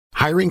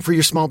Hiring for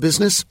your small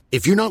business?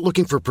 If you're not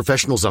looking for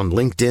professionals on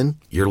LinkedIn,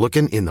 you're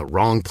looking in the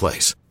wrong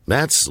place.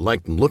 That's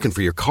like looking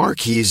for your car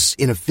keys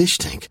in a fish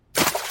tank.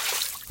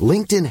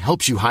 LinkedIn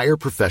helps you hire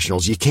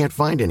professionals you can't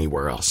find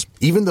anywhere else,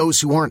 even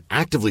those who aren't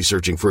actively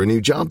searching for a new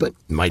job but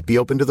might be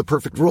open to the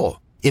perfect role.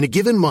 In a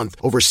given month,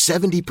 over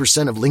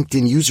 70% of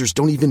LinkedIn users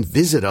don't even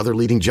visit other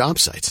leading job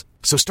sites.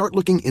 So start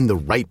looking in the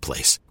right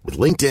place. With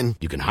LinkedIn,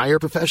 you can hire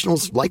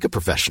professionals like a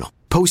professional.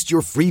 Post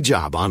your free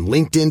job on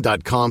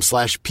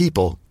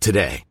linkedin.com/people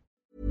today.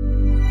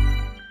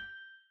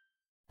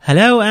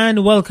 Hello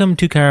and welcome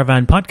to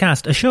Caravan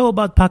Podcast, a show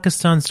about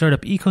Pakistan's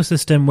startup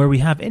ecosystem where we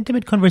have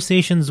intimate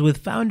conversations with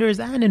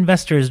founders and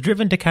investors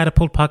driven to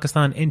catapult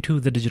Pakistan into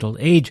the digital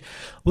age.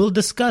 We'll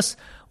discuss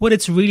what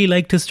it's really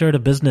like to start a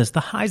business, the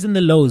highs and the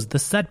lows, the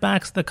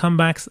setbacks, the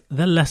comebacks,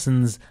 the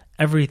lessons,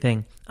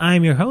 everything.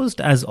 I'm your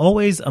host, as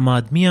always,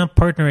 Ahmad Mia,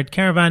 partner at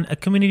Caravan, a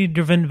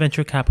community-driven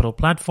venture capital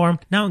platform.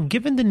 Now,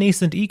 given the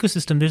nascent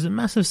ecosystem, there's a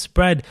massive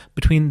spread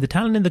between the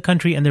talent in the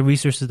country and the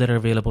resources that are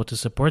available to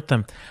support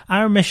them.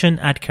 Our mission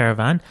at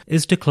Caravan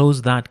is to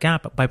close that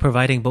gap by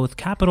providing both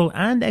capital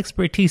and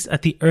expertise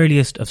at the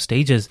earliest of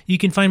stages. You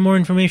can find more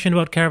information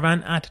about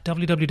Caravan at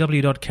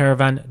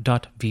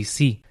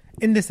www.caravan.vc.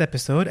 In this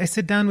episode, I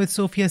sit down with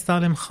Sophia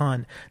Salim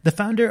Khan, the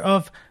founder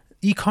of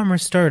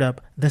e-commerce startup,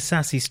 The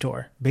Sassy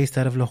Store, based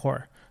out of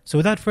Lahore. So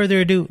without further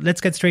ado, let's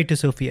get straight to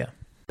Sophia.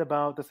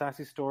 About The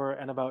Sassy Store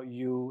and about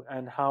you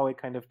and how it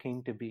kind of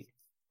came to be.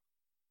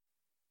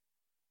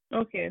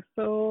 Okay,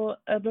 so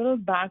a little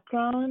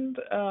background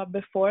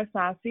before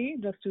Sassy,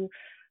 just to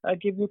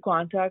give you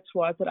context,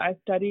 was that I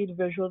studied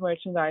visual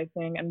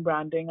merchandising and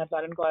branding at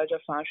London College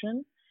of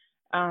Fashion.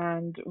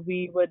 And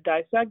we would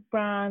dissect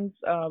brands,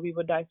 we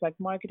would dissect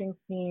marketing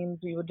schemes,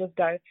 we would just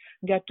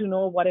get to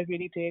know what it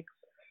really takes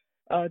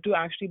to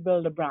actually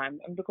build a brand.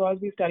 And because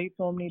we studied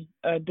so many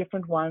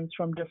different ones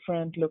from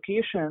different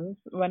locations,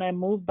 when I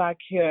moved back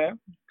here,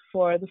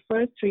 for the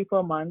first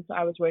 3-4 months,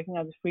 I was working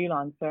as a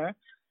freelancer,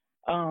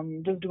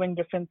 just doing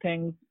different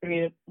things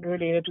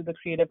related to the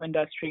creative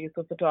industry,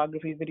 so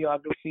photography,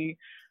 videography,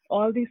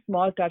 all these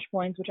small touch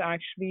points which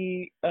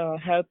actually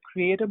help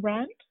create a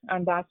brand.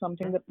 And that's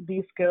something that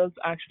these skills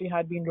actually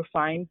had been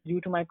refined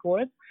due to my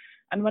course.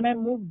 And when I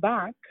moved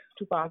back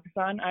to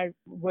Pakistan,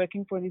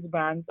 working for these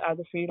brands as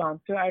a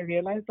freelancer, I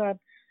realized that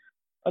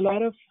a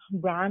lot of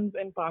brands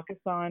in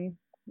Pakistan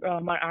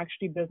are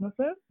actually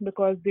businesses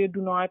because they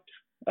do not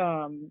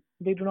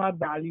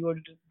value, or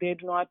they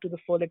do not to the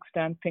full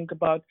extent think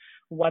about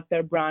what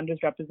their brand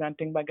is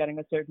representing by getting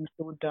a certain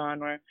suit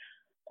done, or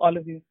all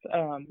of these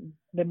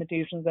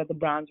limitations that the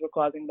brands were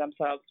causing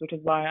themselves, which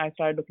is why I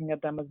started looking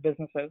at them as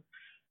businesses.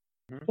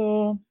 Mm-hmm.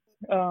 So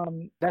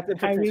that's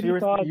interesting. Really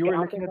so you were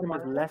looking at them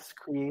as less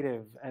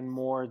creative and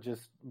more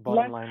just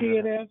bottom line. Less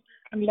creative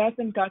and less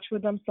in touch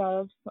with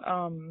themselves.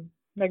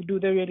 Like, do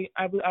they really?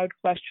 I would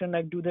question,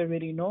 like, do they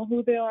really know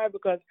who they are?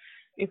 Because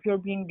if you're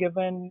being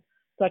given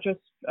such a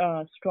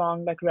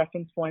strong like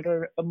reference point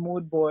or a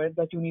mood board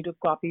that you need to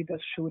copy the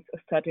shoot's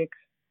aesthetic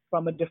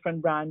from a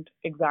different brand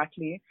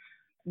exactly,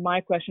 my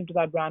question to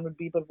that brand would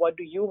be, but what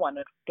do you want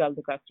to tell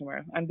the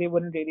customer? And they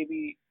wouldn't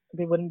be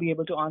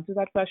able to answer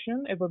that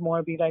question. It would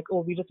more be like,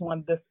 oh, we just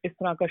want this, is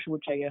tarah ka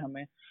shoot chahiye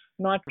hame.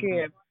 Not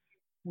ke,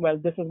 well,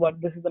 this is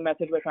the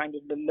message we're trying to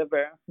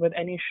deliver. With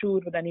any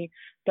shoot, with any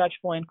touch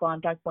point,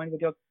 contact point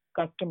with your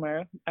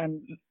customer,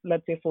 and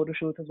let's say photo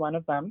shoots is one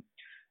of them,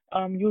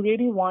 you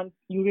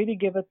really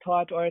give a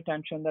thought or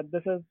attention that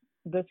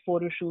this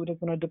photo shoot is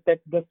going to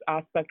depict this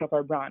aspect of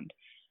our brand.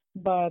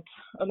 But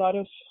a lot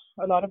of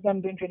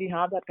them didn't really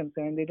have that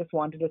concern. They just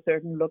wanted a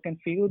certain look and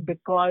feel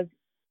because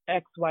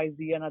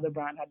XYZ, another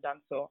brand, had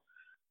done so.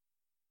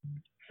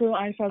 So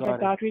I felt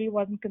that really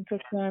wasn't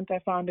consistent. I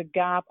found a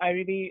gap.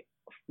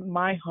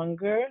 My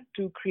hunger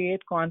to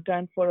create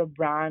content for a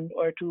brand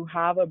or to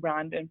have a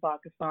brand in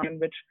Pakistan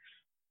which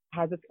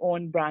has its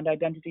own brand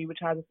identity,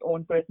 which has its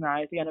own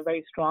personality and a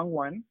very strong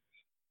one,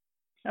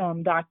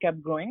 that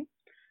kept growing.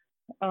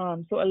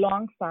 So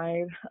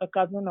alongside a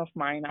cousin of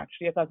mine,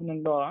 actually a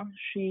cousin-in-law,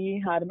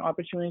 she had an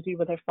opportunity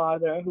with her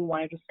father who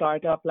wanted to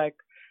start up like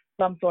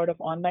some sort of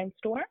online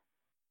store.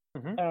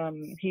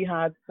 Mm-hmm. He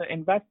had the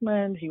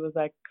investment. He was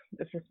like,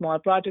 it's a small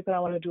project that I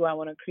want to do. I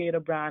want to create a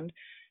brand.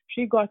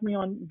 She got me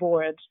on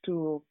board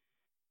to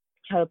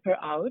help her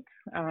out,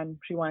 and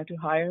she wanted to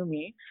hire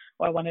me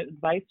or wanted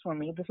advice from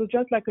me. This was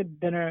just like a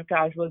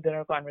casual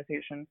dinner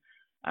conversation.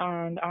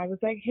 And I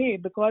was like, hey,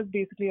 because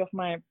basically of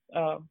my,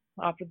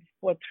 after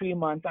 3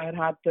 months, I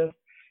had this,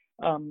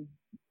 how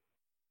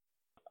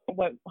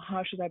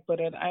should I put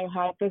it? I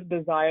had this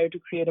desire to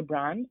create a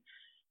brand.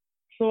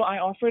 So I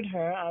offered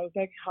her, I was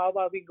like, how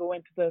about we go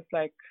into this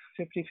like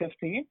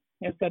 50-50?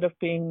 Instead of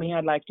paying me,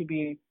 I'd like to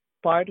be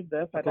part of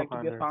this. I'd like to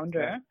be a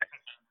founder. Yeah.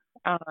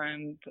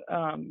 And,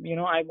 I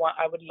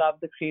would love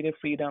the creative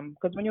freedom,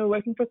 because when you're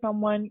working for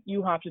someone,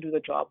 you have to do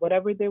the job,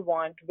 whatever they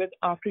want.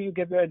 After you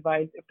give your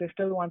advice, if they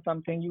still want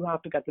something, you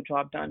have to get the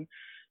job done.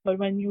 But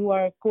when you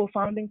are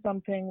co-founding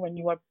something, when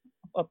you are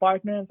a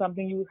partner in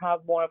something, you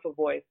have more of a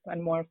voice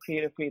and more of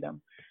creative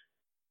freedom.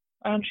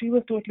 And she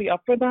was totally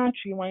up for that.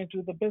 She wanted to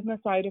do the business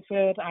side of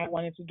it. I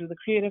wanted to do the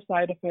creative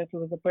side of it. So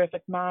it was a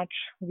perfect match.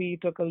 We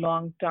took a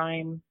long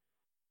time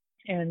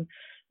in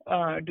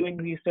doing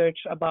research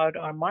about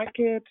our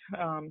market,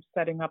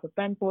 setting up a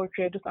pen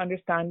portrait, just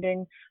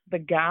understanding the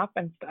gap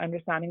and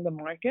understanding the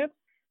market.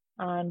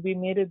 And we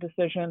made a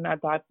decision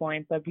at that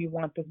point that we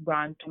want this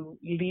brand to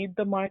lead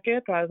the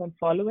market rather than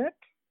follow it.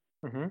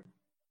 Mm-hmm.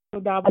 So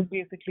that was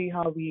basically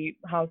how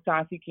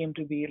Sassy came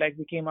to be. Like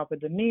we came up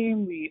with the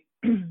name,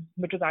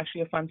 which was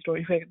actually a fun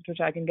story which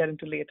I can get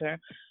into later.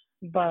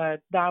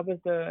 But that was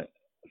the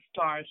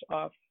start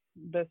of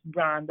this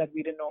brand that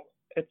we didn't know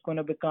it's going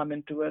to become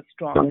into a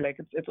strong, like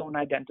its own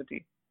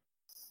identity.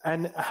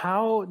 And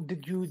how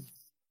did you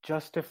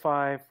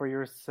justify for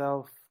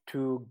yourself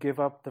to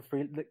give up the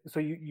free?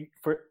 So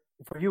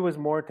for you was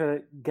more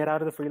to get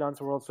out of the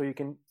freelance world so you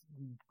can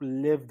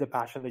live the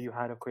passion that you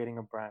had of creating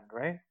a brand,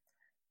 right?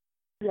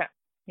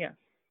 Yeah.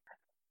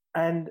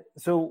 And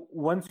so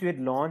once you had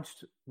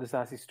launched the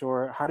Sassy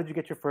store, how did you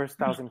get your first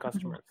 1,000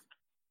 customers?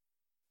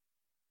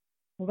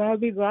 Well,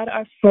 we got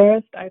our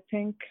first, I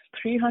think,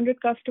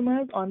 300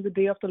 customers on the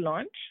day of the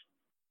launch.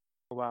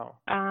 Wow.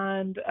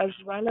 And as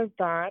well as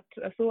that,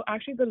 so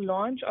actually the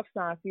launch of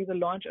Sassy, the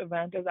launch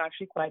event is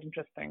actually quite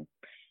interesting.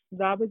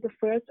 That was the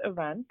first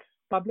event,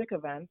 public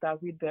event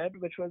that we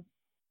did, which was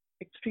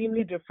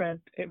extremely different,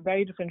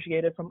 very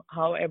differentiated from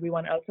how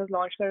everyone else has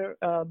launched their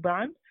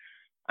brand.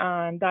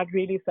 And that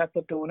really set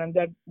the tone, and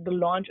that the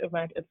launch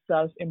event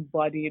itself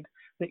embodied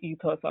the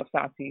ethos of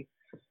Sassy.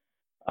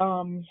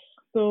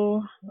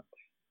 So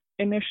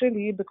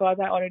initially, because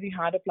I already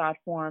had a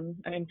platform,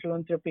 an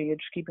influencer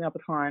page, Keeping Up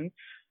with Khan,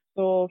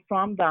 so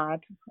from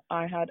that,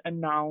 I had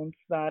announced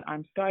that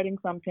I'm starting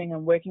something,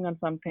 I'm working on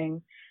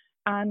something.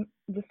 And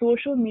the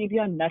social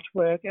media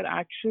network,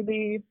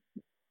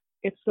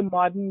 it's the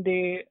modern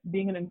day,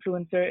 being an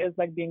influencer is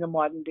like being a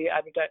modern day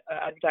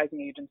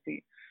advertising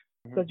agency.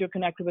 Because you're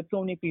connected with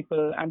so many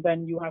people, and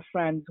then you have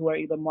friends who are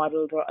either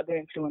models or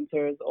other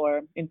influencers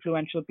or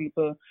influential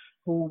people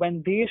who,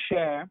 when they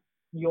share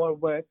your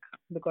work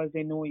because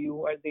they know you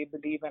or they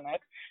believe in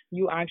it,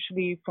 you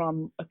actually,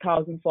 from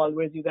 1,000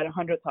 followers, you get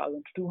 100,000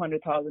 to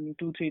 200,000 in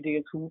 2-3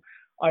 days who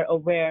are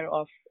aware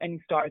of any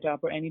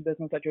startup or any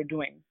business that you're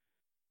doing.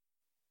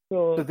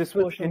 So this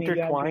was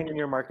intertwined in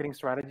your marketing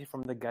strategy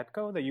from the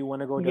get-go, that you want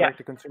to go direct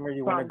to consumer,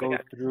 you want to go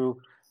through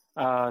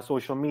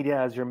social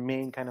media as your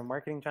main kind of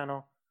marketing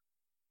channel?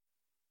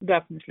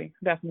 Definitely.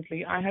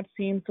 I had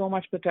seen so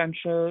much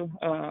potential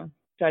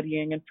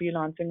studying and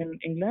freelancing in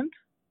England,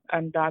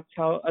 and that's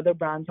how other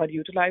brands had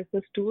utilized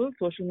this tool,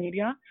 social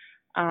media.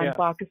 And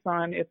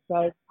Pakistan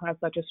itself has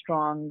such a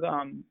strong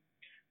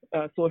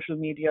social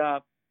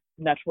media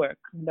network.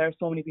 There are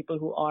so many people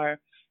who are,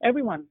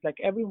 everyone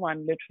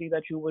literally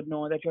that you would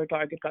know that your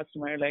target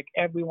customer, like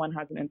everyone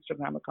has an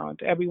Instagram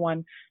account.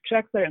 Everyone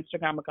checks their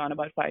Instagram account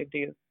about 5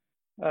 days,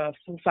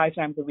 5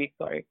 times a week,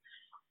 sorry.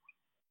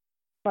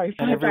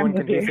 And everyone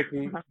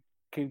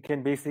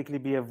can basically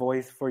be a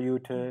voice for you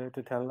to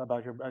tell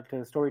about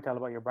to storytell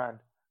about your brand.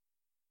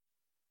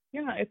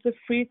 Yeah, it's a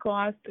free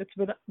cost. It's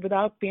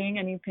without paying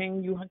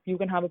anything. You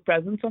can have a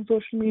presence on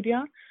social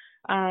media,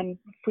 and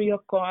free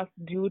of cost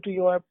due to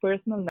your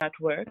personal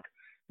network.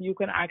 You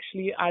can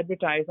actually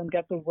advertise and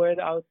get the word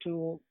out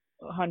to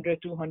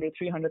 100, 200,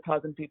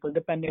 300,000 people,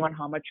 depending on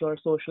how much your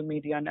social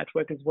media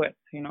network is worth.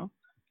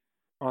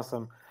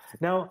 Awesome.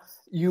 Now,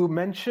 you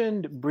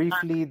mentioned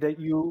briefly that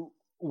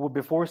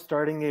before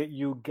starting it,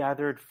 you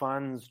gathered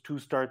funds to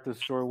start the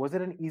store. Was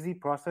it an easy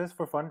process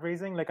for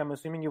fundraising? Like, I'm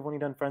assuming you've only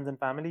done friends and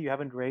family. You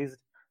haven't raised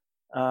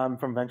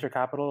from venture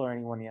capital or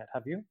anyone yet,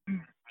 have you?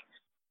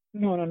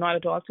 No, not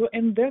at all. So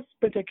in this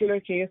particular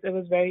case, it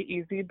was very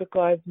easy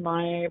because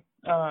my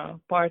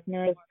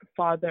partner's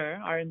father,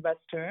 our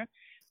investor,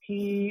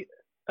 he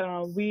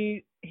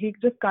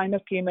just kind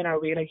of came in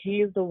our way. Like,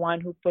 he is the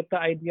one who put the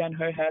idea in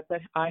her head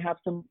that I have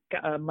some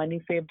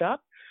money saved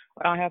up.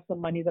 I have some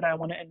money that I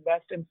want to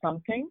invest in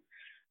something.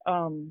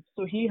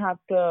 So he had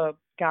the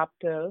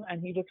capital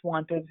and he just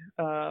wanted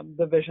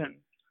the vision.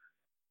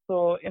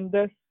 So in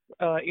this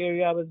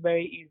area was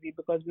very easy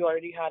because we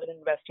already had an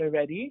investor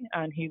ready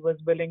and he was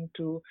willing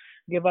to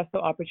give us the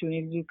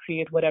opportunity to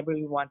create whatever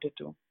we wanted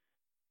to,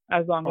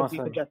 as long as we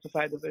could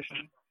justify the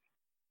vision.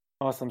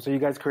 Awesome. So you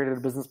guys created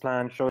a business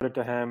plan, showed it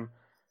to him,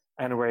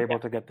 and were able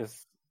to get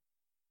this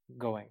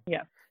going.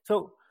 Yeah.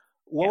 So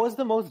what was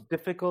the most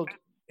difficult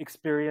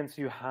experience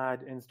you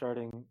had in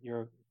starting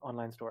your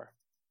online store?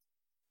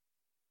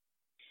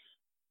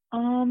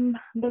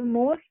 The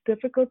most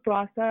difficult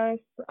process,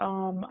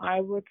 I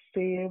would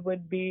say,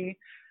 would be,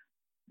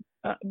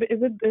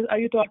 are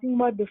you talking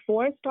about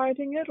before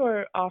starting it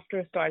or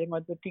after starting,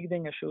 or the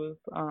teething issues?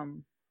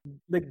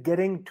 Like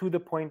getting to the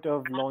point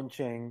of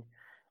launching,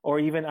 or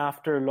even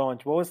after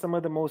launch, what was some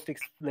of the most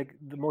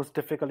the most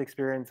difficult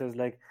experiences,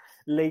 like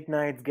late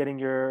nights getting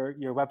your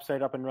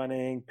website up and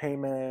running,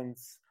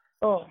 payments?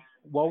 Oh,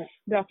 well,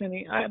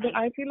 definitely. But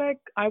I feel like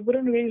I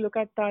wouldn't really look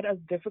at that as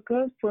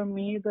difficult. For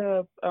me,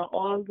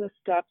 all the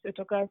steps it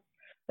took us,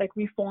 like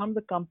we formed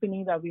the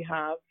company that we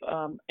have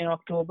in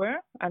October,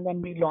 and then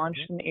we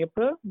launched in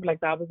April. Like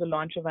that was the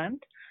launch event.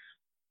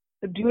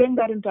 So during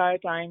that entire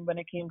time, when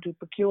it came to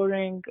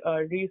procuring,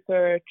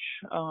 research,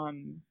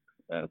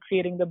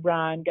 creating the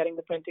brand, getting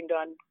the printing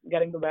done,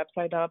 getting the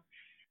website up,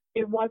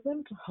 it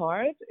wasn't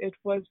hard. It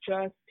was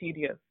just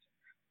tedious.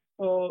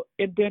 So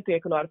it did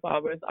take a lot of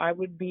hours. I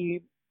would be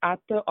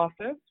at the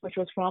office, which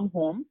was from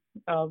home.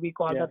 We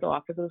called that the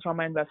office. It was from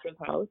my investor's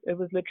house. It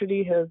was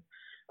literally his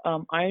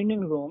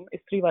ironing room,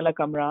 Istri wala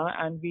kamra,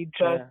 and we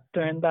just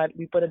turned that.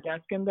 We put a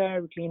desk in there,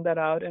 we cleaned that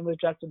out, and it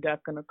was just a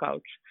desk and a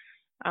couch.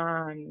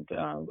 And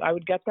I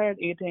would get there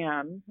at 8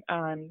 a.m.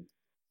 and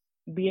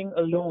being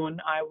alone,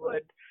 I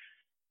would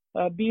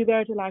be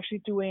there till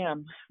actually 2 a.m.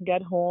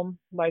 Get home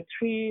by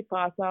 3,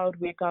 pass out,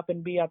 wake up,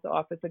 and be at the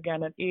office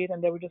again at 8.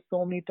 And there were just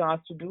so many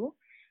tasks to do.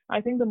 I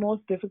think the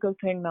most difficult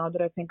thing now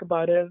that I think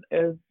about it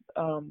is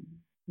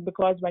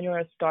because when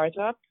you're a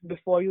startup,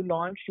 before you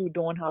launch, you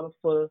don't have a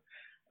full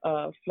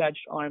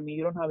fledged army.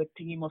 You don't have a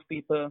team of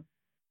people,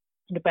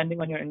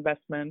 depending on your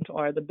investment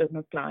or the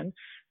business plan,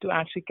 to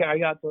actually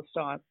carry out those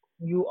tasks.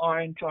 You are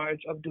in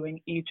charge of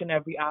doing each and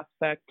every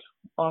aspect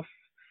of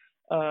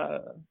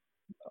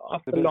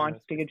the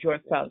launch stage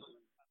yourself.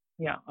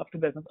 Yeah, of the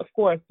business. Of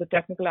course, the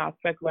technical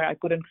aspect where I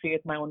couldn't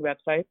create my own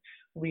website,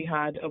 we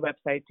had a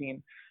website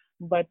team.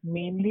 But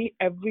mainly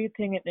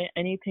everything and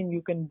anything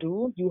you can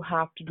do, you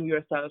have to do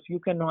yourself. You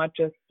cannot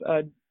just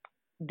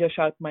dish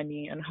out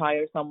money and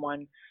hire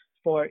someone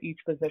for each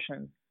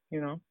position,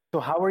 you know. So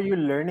how are you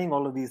learning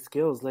all of these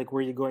skills? Like,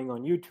 were you going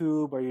on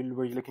YouTube? Were you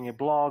looking at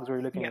blogs? Were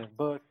you looking at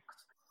books?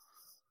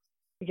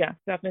 Yes,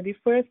 definitely.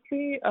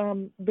 Firstly,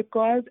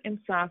 because in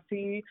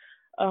Sassy,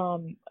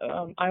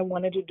 I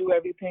wanted to do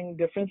everything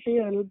differently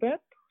a little bit.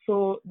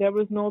 So there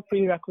was no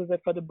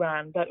prerequisite for the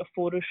brand that a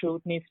photo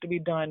shoot needs to be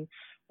done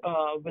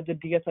with the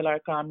DSLR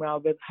camera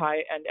with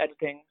high-end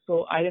editing.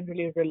 So I didn't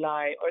really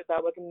rely, or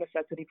that wasn't a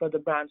necessity for the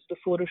brand. So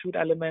the photo shoot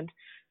element,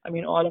 I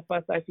mean, all of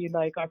us, I feel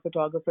like, are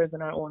photographers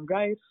in our own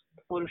right.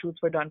 The photo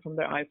shoots were done from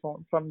the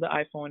iPhone.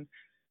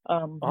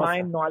 Awesome.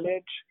 My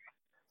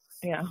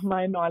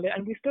knowledge,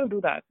 and we still do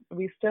that.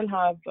 We still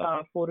have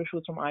photo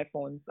shoots from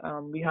iPhones.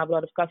 We have a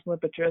lot of customer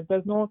pictures.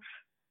 There's no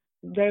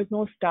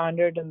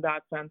standard in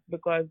that sense,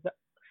 because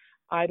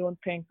I don't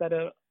think that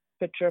a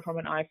picture from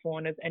an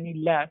iPhone is any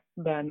less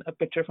than a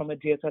picture from a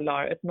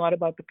DSLR. It's not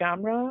about the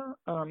camera.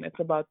 It's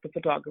about the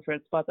photographer.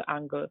 It's about the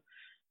angle.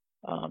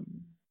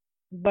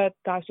 But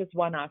that's just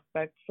one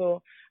aspect.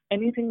 So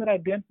anything that I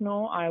didn't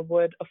know, I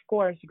would, of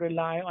course,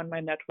 rely on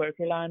my network,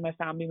 rely on my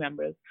family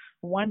members.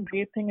 One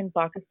great thing in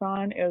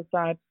Pakistan is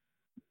that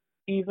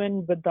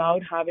even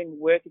without having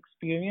work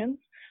experience,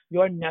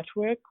 your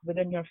network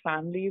within your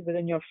family,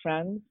 within your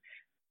friends,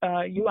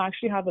 you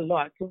actually have a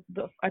lot. So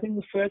I think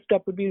the first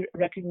step would be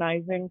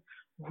recognizing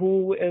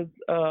who is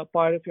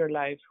part of your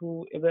life,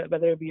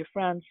 whether it be a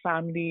friend,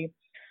 family,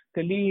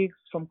 colleagues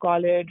from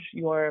college,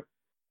 your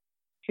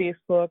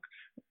Facebook.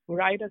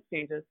 Write a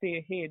status.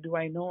 Say, hey, do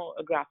I know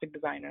a graphic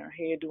designer?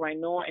 Hey, do I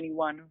know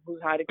anyone who's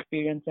had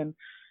experience in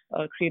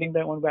creating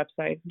their own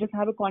website? Just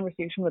have a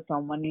conversation with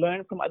someone.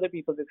 Learn from other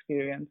people's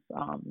experience.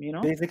 You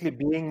know. Basically,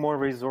 being more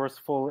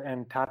resourceful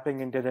and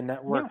tapping into the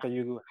network that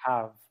you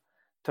have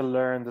to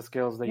learn the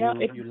skills that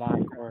you lack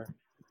or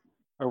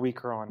are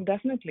weaker on.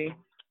 Definitely.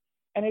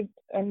 And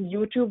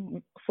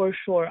YouTube, for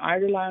sure. I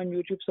rely on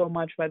YouTube so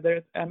much,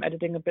 whether I'm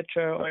editing a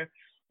picture or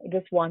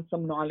just want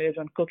some knowledge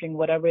on cooking,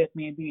 whatever it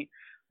may be.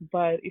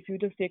 But if you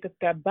just take a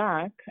step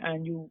back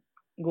and you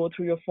go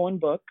through your phone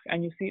book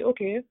and you see,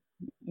 okay,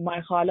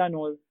 my khala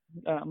knows,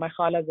 my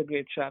khala is a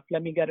great chef.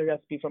 Let me get a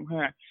recipe from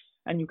her.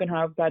 And you can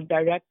have that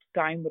direct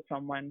time with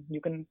someone. You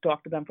can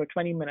talk to them for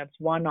 20 minutes,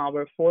 1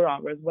 hour, 4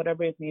 hours,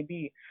 whatever it may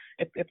be.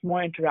 It's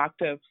more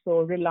interactive. So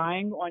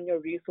relying on your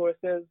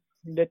resources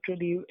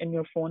literally in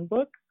your phone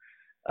book,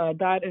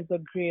 that is a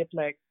great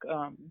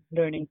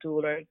learning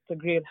tool, or it's a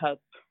great help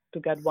to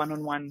get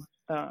one-on-one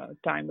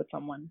time with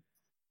someone.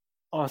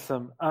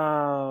 Awesome.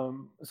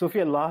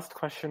 Sophia, last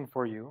question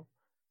for you.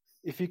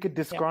 If you could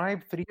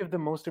describe 3 of the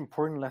most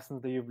important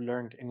lessons that you've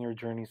learned in your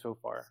journey so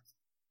far.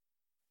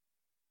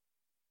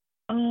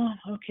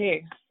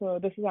 Okay, so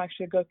this is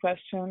actually a good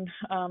question.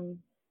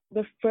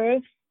 The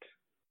first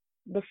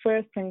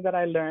thing that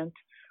I learned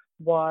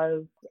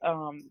was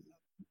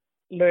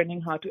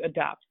learning how to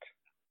adapt.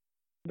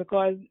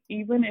 Because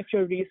even if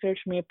your research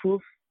may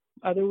prove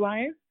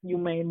otherwise, you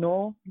may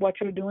know what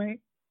you're doing,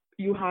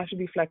 you have to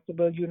be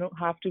flexible. You don't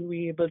have to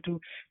be able to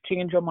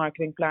change your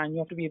marketing plan. You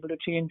have to be able to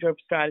change your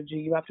strategy.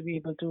 You have to be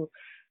able to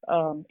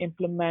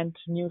implement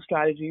new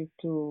strategies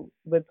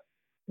with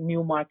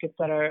new markets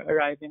that are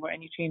arising, or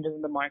any changes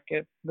in the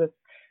market. This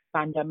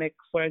pandemic,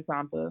 for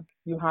example,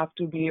 you have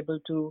to be able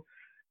to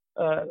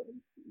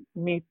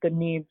meet the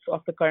needs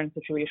of the current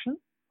situation.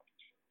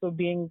 So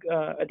being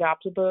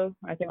adaptable,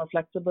 I think, or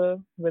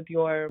flexible with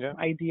your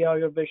idea or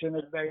your vision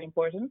is very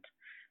important.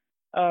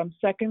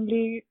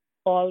 Secondly,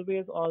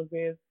 always,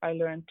 I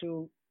learned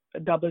to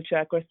double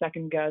check or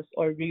second guess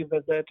or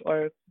revisit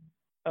or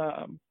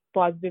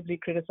positively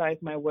criticize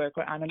my work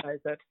or analyze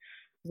it.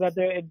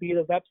 whether it be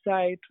the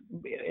website,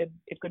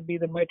 it could be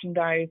the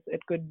merchandise,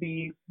 it could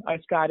be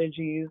our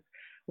strategies,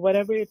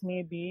 whatever it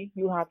may be,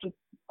 you have to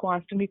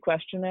constantly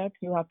question it.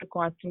 You have to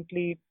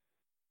constantly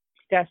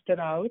test it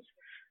out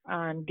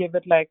and give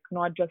it like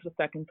not just a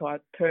second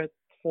thought, third,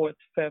 fourth,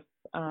 fifth,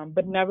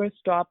 but never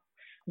stop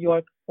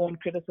your own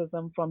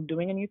criticism from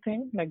doing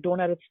anything. Like, don't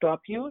let it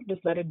stop you.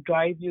 Just let it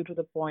drive you to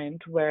the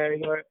point where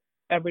you're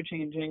ever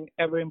changing,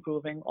 ever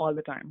improving all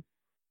the time.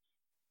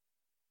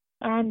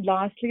 And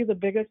lastly, the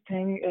biggest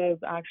thing is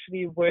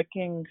actually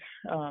working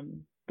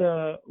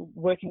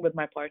with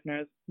my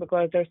partners,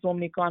 because there's so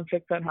many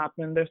conflicts that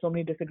happen, there's so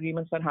many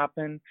disagreements that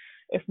happen.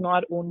 It's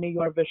not only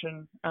your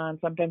vision, and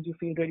sometimes you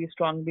feel really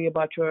strongly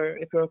about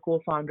if you're a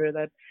co-founder,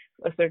 that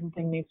a certain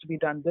thing needs to be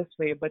done this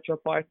way, but your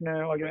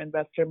partner or your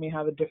investor may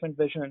have a different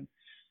vision.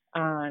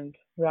 And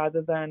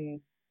rather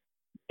than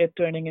it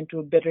turning into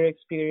a bitter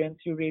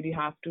experience, you really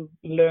have to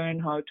learn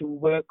how to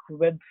work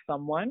with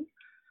someone,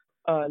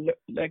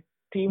 like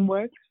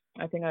teamwork.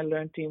 I think I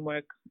learned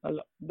teamwork a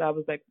lot. That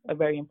was like a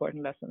very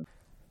important lesson.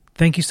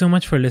 Thank you so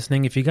much for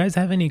listening. If you guys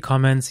have any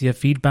comments या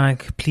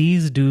feedback,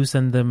 please do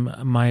send them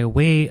my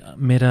way.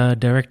 मेरा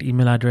direct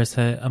email address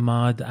है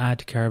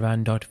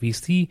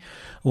amad@caravan.vc.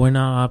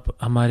 वरना आप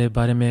हमारे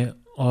बारे में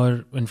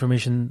और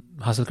information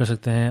हासिल कर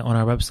सकते हैं on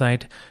our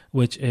website,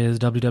 which is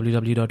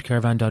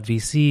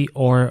www.caravan.vc,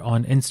 or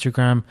on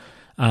Instagram.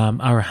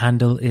 Our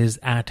handle is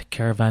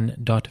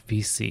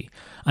 @caravan.vc.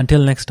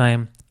 Until next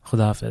time,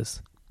 Khuda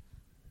Hafiz.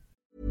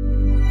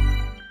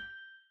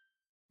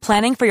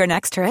 Planning for your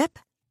next trip?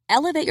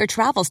 Elevate your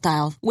travel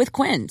style with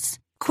Quince.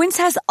 Quince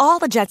has all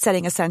the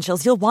jet-setting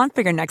essentials you'll want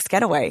for your next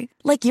getaway,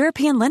 like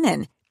European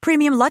linen,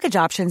 premium luggage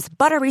options,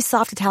 buttery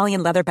soft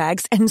Italian leather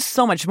bags, and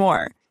so much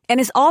more.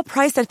 And is all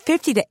priced at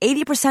 50 to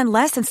 80%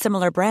 less than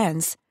similar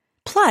brands.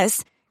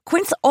 Plus,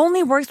 Quince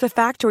only works with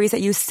factories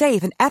that use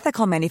safe and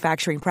ethical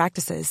manufacturing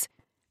practices.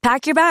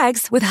 Pack your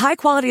bags with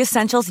high-quality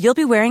essentials you'll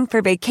be wearing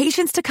for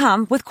vacations to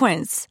come with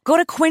Quince. Go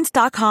to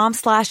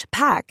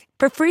quince.com/pack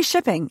for free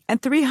shipping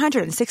and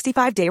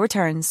 365-day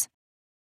returns.